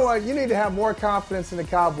out. You know what? You need to have more confidence in the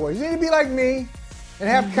Cowboys. You need to be like me and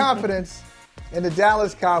have confidence in the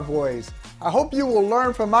Dallas Cowboys. I hope you will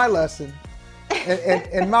learn from my lesson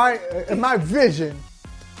and my vision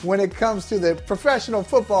when it comes to the professional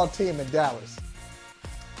football team in Dallas.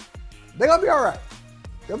 They're going to be all right.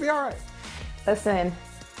 They'll be all right. Listen,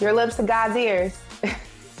 your lips to God's ears.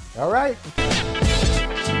 All right.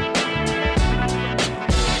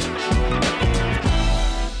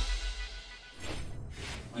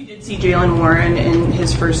 You did see Jaylen Warren in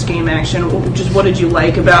his first game action. Just what did you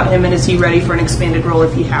like about him, and is he ready for an expanded role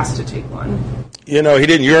if he has to take one? You know, he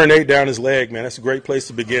didn't urinate down his leg, man. That's a great place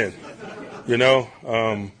to begin. You know,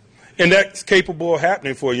 and that's capable of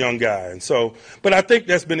happening for a young guy. And so, but I think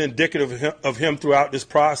that's been indicative of him throughout this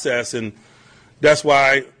process, and that's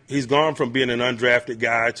why he's gone from being an undrafted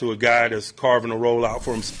guy to a guy that's carving a role out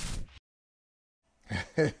for himself.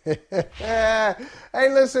 Hey,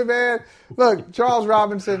 listen, man. Look, Charles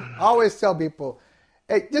Robinson, I always tell people,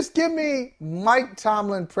 hey, just give me Mike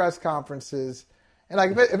Tomlin press conferences, and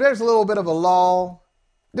like if there's a little bit of a lull,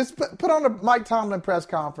 just put on a Mike Tomlin press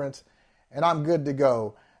conference, and I'm good to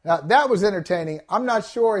go. Now, that was entertaining. I'm not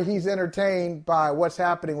sure he's entertained by what's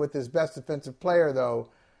happening with his best defensive player, though.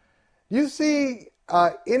 You see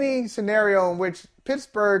any scenario in which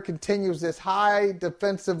Pittsburgh continues this high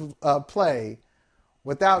defensive play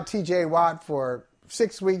without T.J. Watt for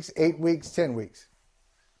 6 weeks, 8 weeks, 10 weeks?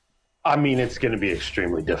 I mean, it's going to be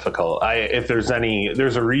extremely difficult. There's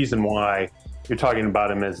a reason why you're talking about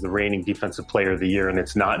him as the reigning defensive player of the year, and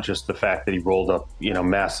it's not just the fact that he rolled up,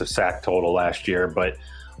 massive sack total last year, but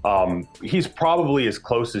he's probably as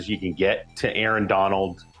close as you can get to Aaron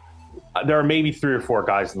Donald. There are maybe 3 or 4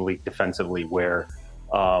 guys in the league defensively where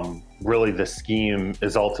really the scheme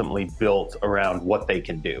is ultimately built around what they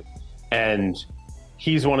can do. And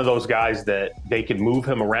he's one of those guys that they can move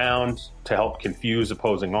him around to help confuse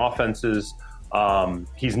opposing offenses.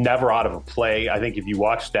 He's never out of a play. I think if you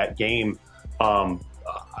watch that game,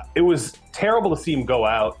 it was terrible to see him go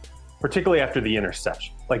out, particularly after the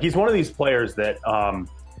interception. Like, he's one of these players that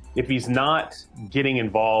if he's not getting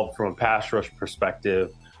involved from a pass rush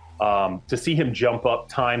perspective, to see him jump up,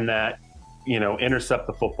 time that, intercept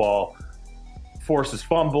the football, forces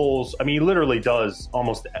fumbles. I mean, he literally does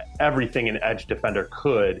almost everything an edge defender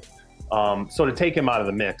could. So to take him out of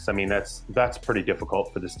the mix, I mean, that's pretty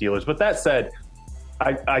difficult for the Steelers. But that said,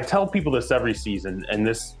 I tell people this every season, and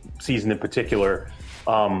this season in particular,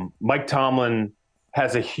 Mike Tomlin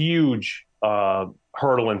has a huge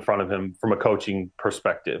hurdle in front of him from a coaching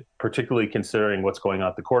perspective, particularly considering what's going on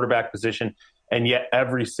at the quarterback position. And yet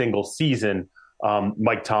every single season,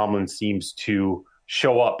 Mike Tomlin seems to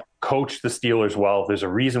show up, coach the Steelers well. There's a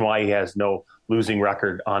reason why he has no losing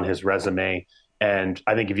record on his resume. And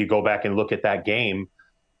I think if you go back and look at that game,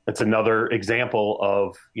 it's another example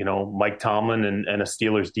of, Mike Tomlin and a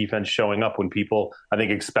Steelers defense showing up when people, I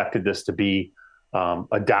think, expected this to be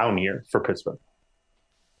a down year for Pittsburgh.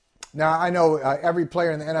 Now, I know every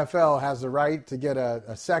player in the NFL has the right to get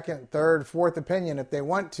a second, third, fourth opinion if they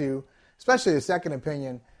want to, especially a second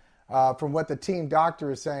opinion from what the team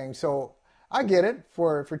doctor is saying. So I get it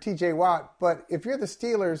for T.J. Watt, but if you're the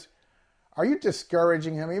Steelers, are you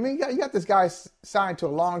discouraging him? I mean, you got this guy signed to a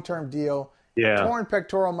long-term deal, torn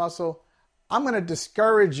pectoral muscle. I'm going to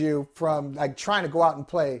discourage you from trying to go out and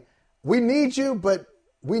play. We need you, but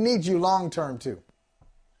we need you long-term too.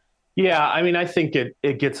 Yeah, I mean, I think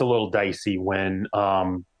it gets a little dicey when,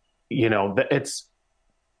 it's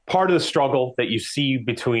part of the struggle that you see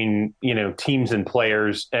between, teams and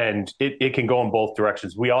players, and it can go in both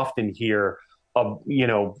directions. We often hear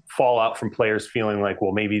fallout from players feeling like,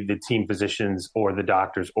 well, maybe the team physicians or the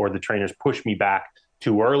doctors or the trainers push me back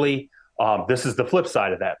too early. This is the flip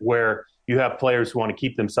side of that, where you have players who want to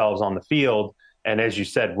keep themselves on the field. And as you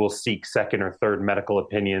said, will seek second or third medical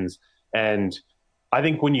opinions. And I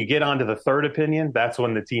think when you get onto the third opinion, that's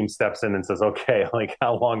when the team steps in and says, okay, like,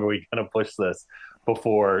 how long are we going to push this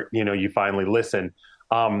before, you finally listen?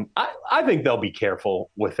 I think they'll be careful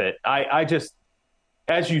with it. I just,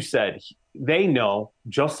 as you said, they know,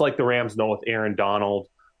 just like the Rams know with Aaron Donald,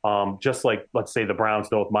 just like, let's say, the Browns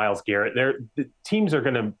know with Myles Garrett, the teams are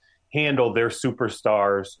going to handle their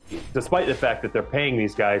superstars, despite the fact that they're paying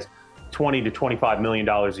these guys $20 to $25 million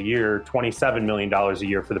a year, $27 million a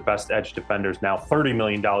year for the best edge defenders now, $30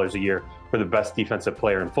 million a year for the best defensive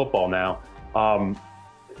player in football now.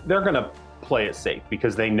 They're going to play it safe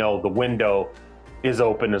because they know the window is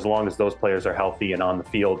open as long as those players are healthy and on the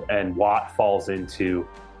field. And Watt falls into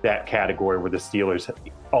that category where the Steelers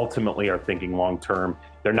ultimately are thinking long-term.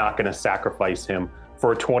 They're not going to sacrifice him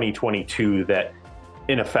for a 2022 that,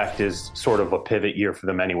 in effect, is sort of a pivot year for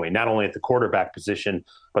them anyway, not only at the quarterback position,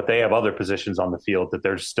 but they have other positions on the field that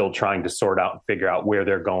they're still trying to sort out and figure out where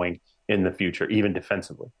they're going in the future, even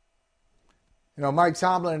defensively. Mike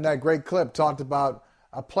Tomlin in that great clip talked about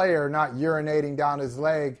a player not urinating down his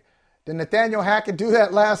leg. Did Nathaniel Hackett do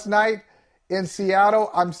that last night in Seattle?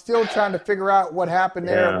 I'm still trying to figure out what happened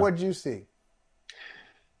there. Yeah. What did you see?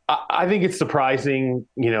 I think it's surprising.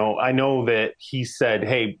 I know that he said,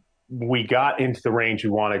 hey, we got into the range we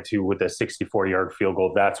wanted to with a 64-yard field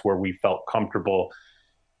goal. That's where we felt comfortable.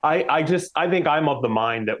 I think I'm of the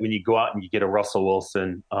mind that when you go out and you get a Russell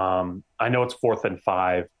Wilson, I know it's 4th and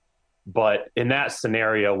 5, but in that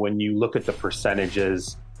scenario, when you look at the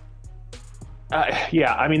percentages,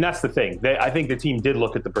 that's the thing. I think the team did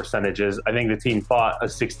look at the percentages. I think the team thought a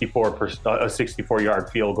 64-yard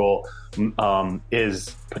field goal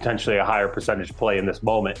is potentially a higher percentage play in this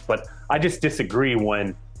moment. But I just disagree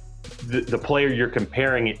when the player you're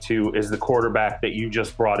comparing it to is the quarterback that you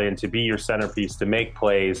just brought in to be your centerpiece, to make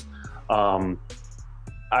plays.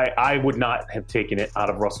 I would not have taken it out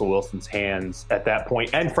of Russell Wilson's hands at that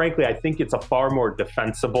point. And frankly, I think it's a far more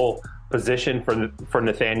defensible position for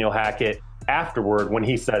Nathaniel Hackett afterward when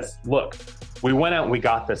he says, look, we went out and we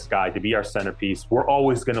got this guy to be our centerpiece. We're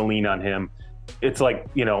always going to lean on him. It's like,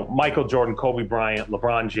 Michael Jordan, Kobe Bryant,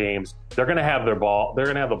 LeBron James, they're going to have their ball. They're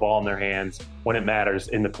going to have the ball in their hands when it matters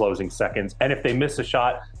in the closing seconds. And if they miss a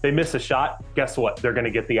shot, guess what? They're going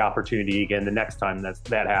to get the opportunity again the next time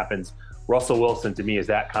that happens. Russell Wilson, to me, is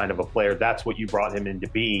that kind of a player. That's what you brought him in to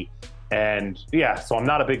be. And so I'm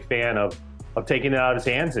not a big fan of taking it out of his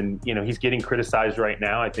hands. And, he's getting criticized right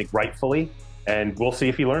now, I think rightfully. And we'll see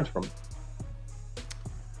if he learns from it.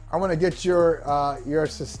 I want to get your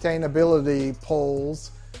sustainability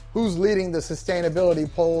polls. Who's leading the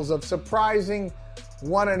sustainability polls of surprising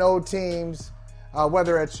 1-0 teams,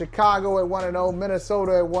 whether it's Chicago at 1-0,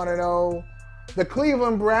 Minnesota at 1-0, the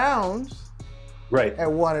Cleveland Browns right at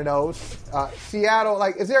 1-0, Seattle.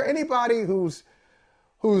 Is there anybody who's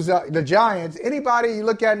the Giants? Anybody you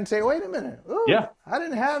look at and say, wait a minute, I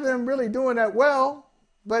didn't have them really doing that well,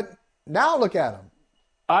 but now look at them.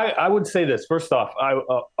 I would say this. First off,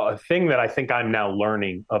 a thing that I think I'm now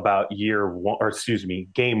learning about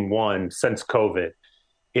game one since COVID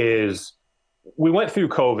is we went through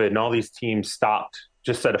COVID and all these teams stopped,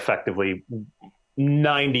 just said effectively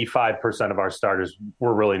 95% of our starters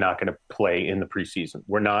we're really not going to play in the preseason.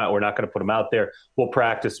 We're not going to put them out there. We'll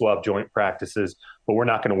practice. We'll have joint practices, but we're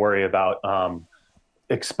not going to worry about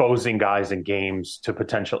exposing guys in games to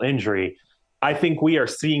potential injury. I think we are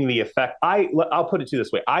seeing the effect. I'll put it to you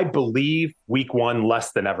this way. I believe week one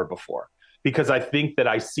less than ever before because I think that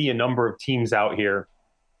I see a number of teams out here.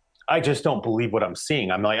 I just don't believe what I'm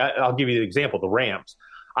seeing. I'm like, I'll give you the example, the Rams.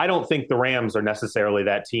 I don't think the Rams are necessarily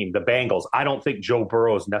that team. The Bengals, I don't think Joe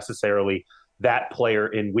Burrow is necessarily that player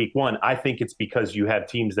in week one. I think it's because you have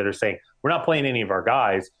teams that are saying, we're not playing any of our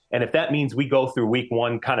guys. And if that means we go through week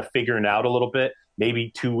one kind of figuring out a little bit,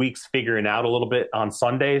 maybe 2 weeks figuring out a little bit on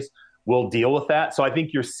Sundays, we'll deal with that. So I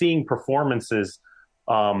think you're seeing performances,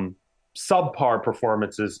 subpar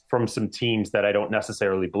performances from some teams that I don't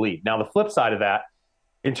necessarily believe. Now, the flip side of that,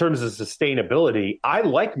 in terms of sustainability, I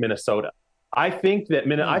like Minnesota. I think that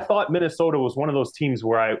I thought Minnesota was one of those teams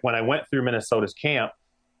where when I went through Minnesota's camp,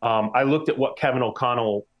 I looked at what Kevin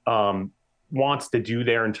O'Connell wants to do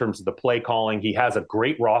there in terms of the play calling. He has a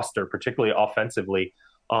great roster, particularly offensively.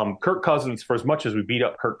 Kirk Cousins, for as much as we beat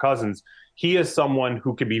up Kirk Cousins, he is someone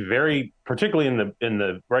who can be very, particularly in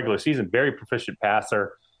the regular season, very proficient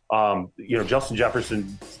passer. Justin Jefferson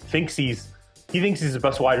thinks he's the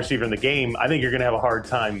best wide receiver in the game. I think you're going to have a hard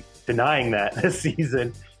time denying that this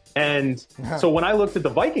season. And so when I looked at the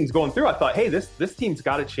Vikings going through, I thought, hey, this team's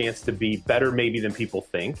got a chance to be better maybe than people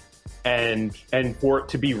think. And for it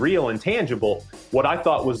to be real and tangible, what I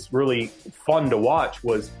thought was really fun to watch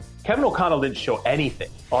was Kevin O'Connell didn't show anything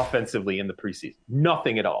offensively in the preseason,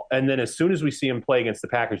 nothing at all. And then as soon as we see him play against the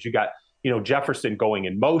Packers, you got, Jefferson going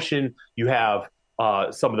in motion. You have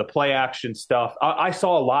some of the play action stuff. I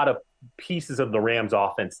saw a lot of pieces of the Rams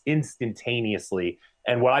offense instantaneously.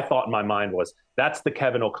 And what I thought in my mind was, that's the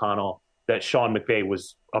Kevin O'Connell that Sean McVay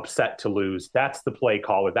was upset to lose. That's the play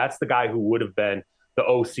caller. That's the guy who would have been the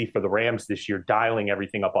OC for the Rams this year, dialing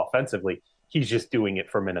everything up offensively. He's just doing it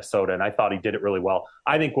for Minnesota, and I thought he did it really well.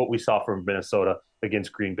 I think what we saw from Minnesota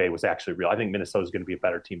against Green Bay was actually real. I think Minnesota's going to be a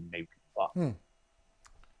better team than maybe people thought.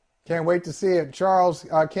 Can't wait to see it. Charles,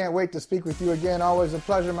 I can't wait to speak with you again. Always a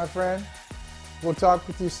pleasure, my friend. We'll talk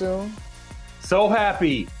with you soon. So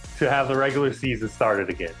happy to have the regular season started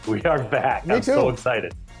again. We are back. Me too. So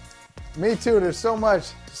excited. Me too. There's so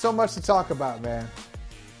much to talk about, man.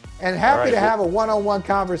 And happy to have a one-on-one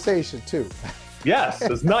conversation, too. Yes,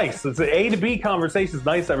 it's nice. It's an A to B conversation. It's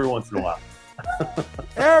nice every once in a while.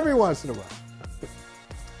 Every once in a while.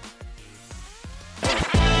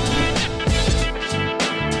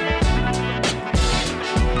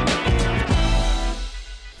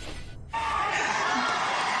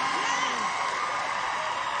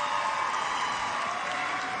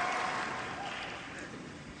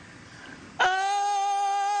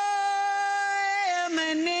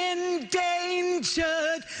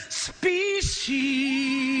 Species,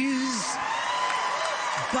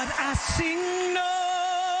 but I sing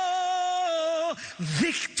no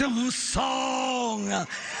victim song.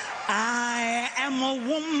 I am a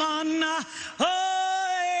woman,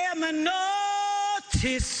 I am an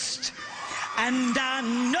artist, and I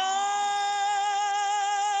know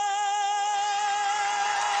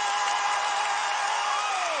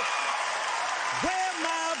where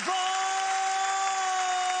my voice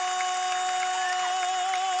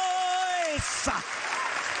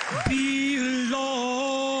belongs.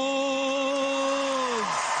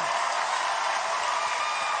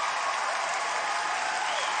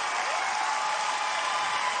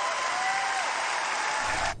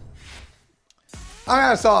 Oh,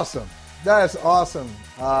 that's awesome. That's awesome.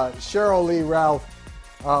 Cheryl Lee Ralph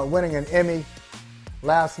winning an Emmy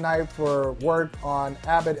last night for work on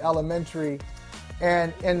Abbott Elementary.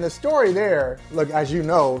 And in the story there, look, as you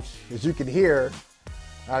know, as you can hear,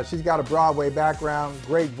 she's got a Broadway background,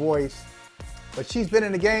 great voice, but she's been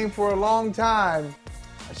in the game for a long time.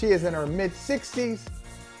 She is in her mid-60s,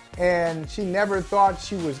 and she never thought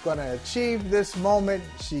she was going to achieve this moment.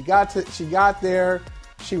 She got there,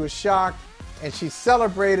 she was shocked, and she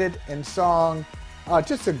celebrated and sung.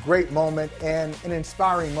 Just a great moment and an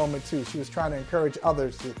inspiring moment, too. She was trying to encourage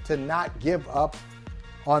others to not give up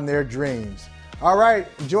on their dreams. All right,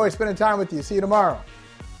 enjoy spending time with you. See you tomorrow.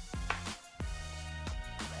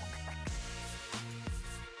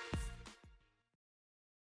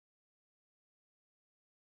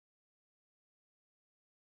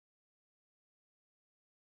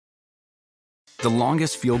 The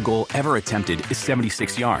longest field goal ever attempted is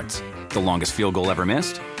 76 yards. The longest field goal ever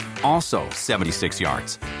missed? Also 76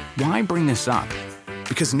 yards. Why bring this up?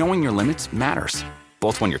 Because knowing your limits matters,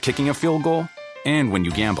 both when you're kicking a field goal and when you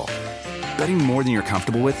gamble. Betting more than you're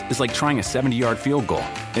comfortable with is like trying a 70-yard field goal.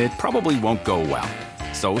 It probably won't go well.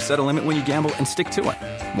 So set a limit when you gamble and stick to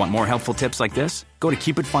it. Want more helpful tips like this? Go to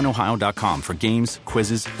keepitfunohio.com for games,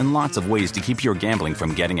 quizzes, and lots of ways to keep your gambling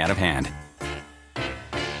from getting out of hand.